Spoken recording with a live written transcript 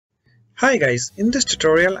Hi guys, in this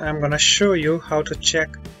tutorial I'm gonna show you how to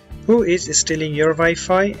check who is stealing your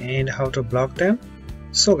Wi-Fi and how to block them.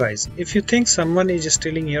 So guys, if you think someone is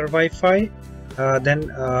stealing your Wi-Fi,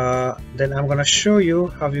 then I'm gonna show you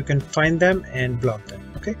how you can find them and block them.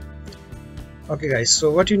 Okay guys,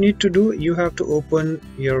 so what you need to do, you have to open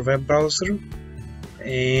your web browser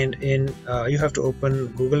and you have to open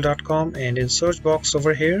google.com, and in search box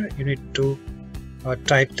over here you need to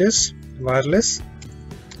type this wireless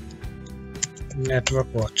network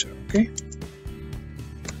watcher. Okay,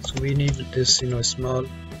 so we need this small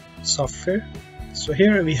software. So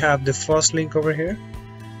here we have the first link over here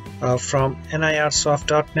from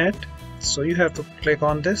nirsoft.net. so you have to click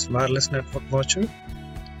on this wireless network watcher,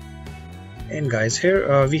 and guys,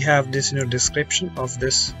 here we have this description of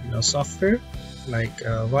this software. Like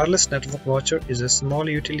wireless network watcher is a small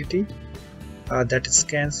utility that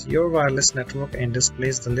scans your wireless network and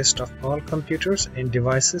displays the list of all computers and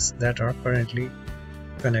devices that are currently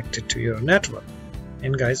connected to your network.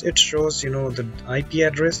 And guys, it shows the IP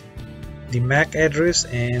address, the MAC address,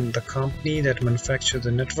 and the company that manufactures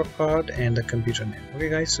the network card and the computer name. Okay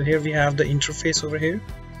guys, so here we have the interface over here,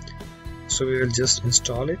 so we will just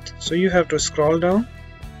install it. So you have to scroll down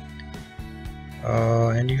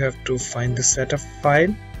and you have to find the setup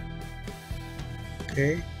file.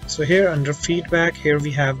 Okay, so here under feedback, here we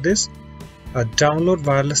have this download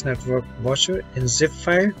wireless network watcher in zip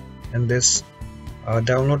file, and this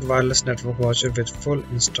download wireless network watcher with full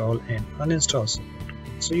install and uninstall support.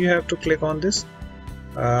 So you have to click on this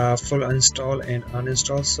full install and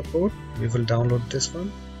uninstall support. We will download this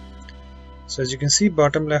one. So as you can see,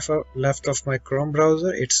 bottom left of my Chrome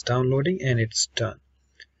browser, it's downloading and it's done.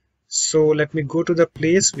 So let me go to the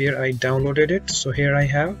place where I downloaded it. So here I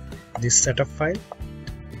have this setup file.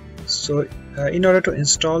 So in order to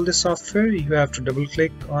install the software, you have to double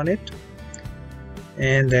click on it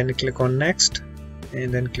and then click on next,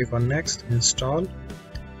 and then click on next, install.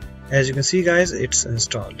 As you can see guys, it's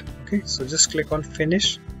installed. Okay, so just click on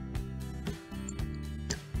finish.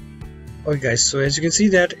 Okay guys, so as you can see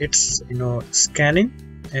that it's scanning,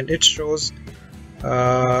 and it shows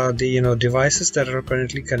the devices that are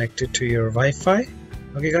currently connected to your Wi-Fi.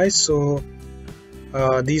 Okay guys, so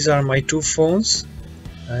these are my two phones,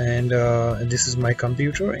 and this is my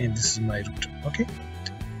computer, and this is my router.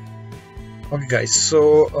 Okay guys,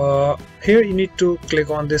 so here you need to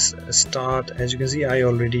click on this start. As you can see, I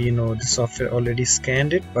already the software already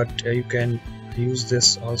scanned it, but you can use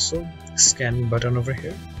this also scan button over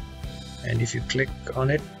here, and if you click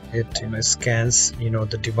on it, it scans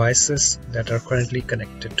the devices that are currently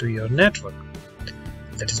connected to your network,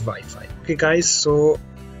 that is Wi-Fi. Okay guys, so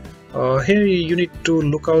here you need to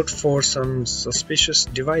look out for some suspicious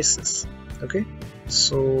devices. Okay,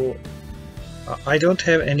 so I don't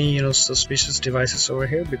have any suspicious devices over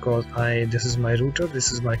here, because this is my router,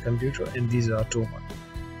 this is my computer, and these are two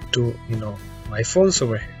my phones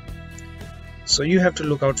over here. So you have to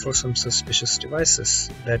look out for some suspicious devices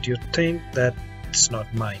that you think that it's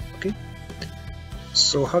not mine. Okay,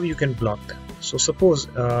 so how you can block them? So suppose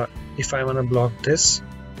if I want to block this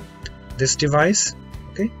device,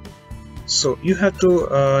 okay, so you have to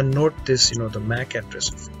note this the MAC address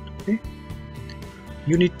of it. Okay,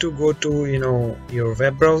 you need to go to your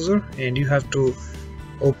web browser, and you have to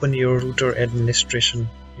open your router administration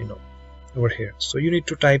over here. So you need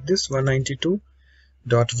to type this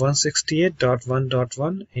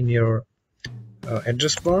 192.168.1.1 in your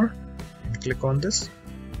address bar, and click on this.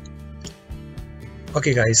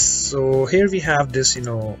 Okay guys, so here we have this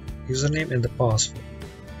username and the password.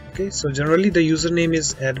 Okay, so generally the username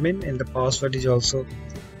is admin and the password is also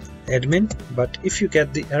admin, but if you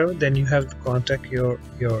get the error, then you have to contact your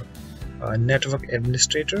network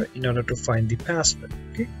administrator in order to find the password.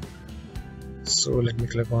 Okay, so let me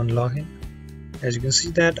click on login. As you can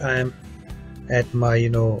see that I am at my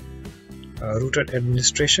router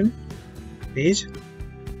administration page.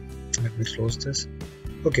 Let me close this.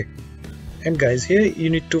 Okay, and guys, here you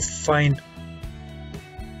need to find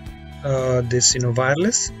this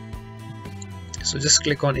wireless. So just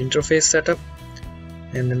click on interface setup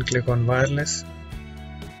and then click on wireless.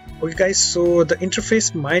 Okay guys, so the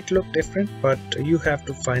interface might look different, but you have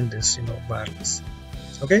to find this wireless.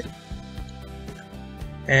 Okay,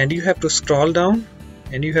 and you have to scroll down,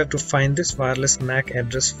 and you have to find this wireless MAC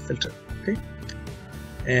address filter. Okay,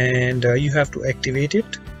 and you have to activate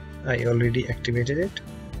it. I already activated it,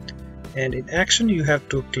 and in action you have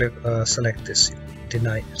to click select this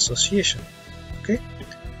deny association. Okay,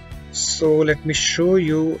 so let me show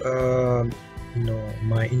you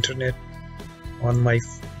my internet on my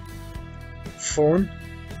phone.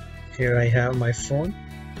 Here I have my phone.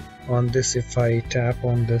 On this, if I tap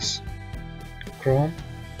on this Chrome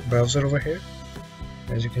browser over here.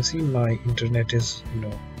 As you can see, my internet is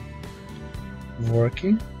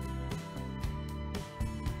working.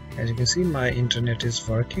 As you can see, my internet is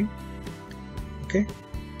working.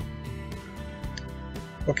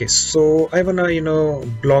 Okay, so I wanna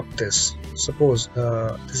block this. Suppose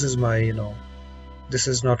this is my this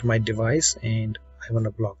is not my device and I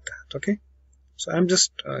wanna block that. Okay, so I'm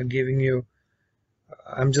just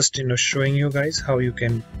showing you guys how you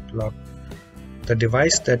can block the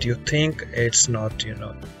device that you think it's not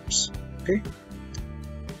yours.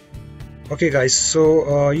 Okay guys,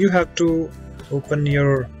 so you have to open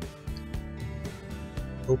your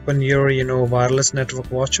wireless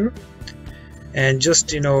network watcher and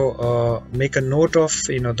just make a note of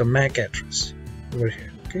the MAC address over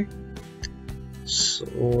here. Okay, so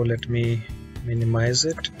let me minimize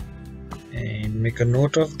it and make a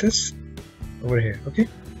note of this over here. Okay,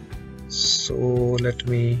 so let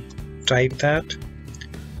me type that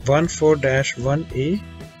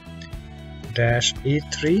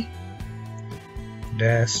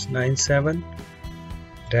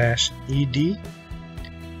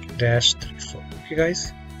Okay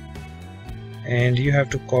guys, and you have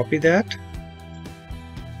to copy that.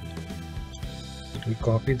 We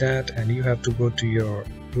copy that and you have to go to your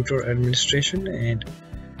router administration, and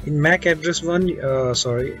in MAC address 1 you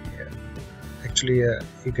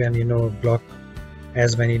can block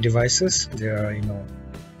as many devices. There are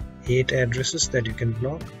 8 addresses that you can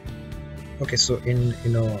block. Okay, so in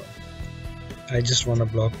I just want to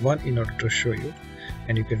block one in order to show you,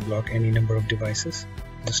 and you can block any number of devices.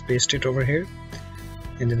 Just paste it over here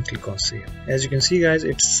and then click on save. As you can see guys,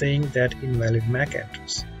 it's saying that invalid MAC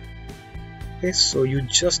address. Okay, so you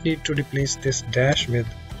just need to replace this dash with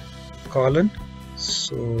colon.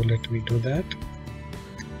 So let me do that.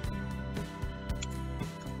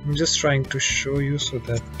 I'm just trying to show you so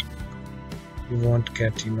that you won't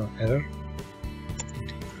get error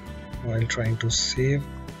while trying to save.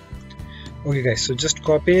 Okay guys, so just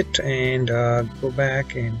copy it and go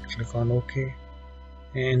back and click on OK,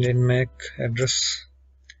 and in MAC address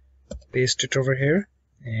paste it over here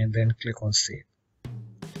and then click on save.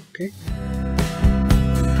 Okay,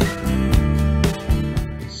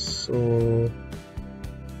 so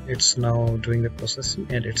it's now doing the processing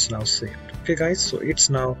and it's now saved. Okay guys, so it's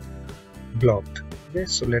now blocked. Okay,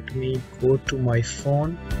 so let me go to my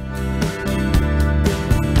phone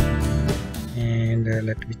and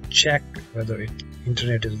let me check whether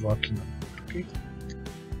internet is working or not. Okay,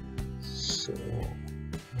 so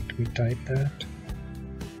let me type that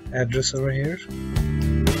address over here.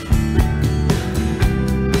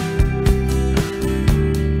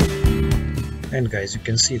 And guys, you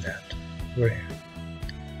can see that over here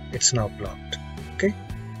it's now blocked. Okay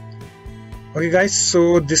guys,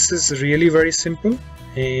 so this is really very simple,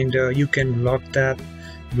 and you can block the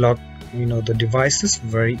devices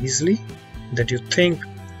very easily that you think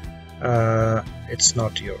it's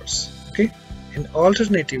not yours. Okay, and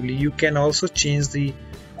alternatively you can also change the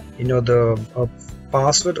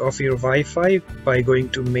password of your Wi-Fi by going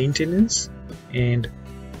to maintenance and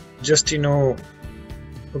just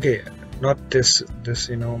okay, not this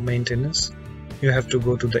maintenance. You have to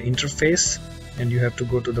go to the interface and you have to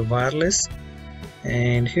go to the wireless,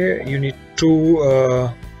 and here you need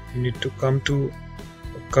to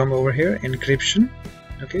come over here, encryption.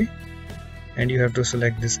 Okay, and you have to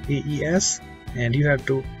select this AES, and you have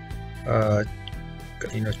to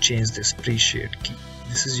change this pre-shared key.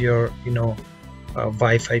 This is your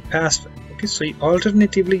Wi-Fi password. Okay, so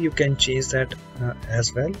alternatively you can change that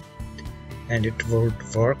as well, and it would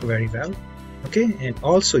work very well. Okay, and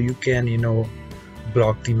also you can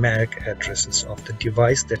block the MAC addresses of the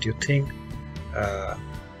device that you think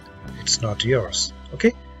it's not yours.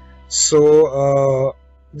 Okay, so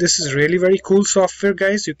this is really very cool software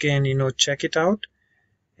guys. You can check it out,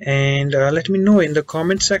 and let me know in the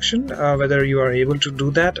comment section whether you are able to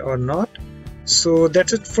do that or not. So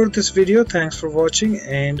that's it for this video. Thanks for watching,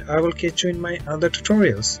 and I will catch you in my other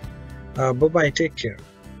tutorials. Bye bye, take care.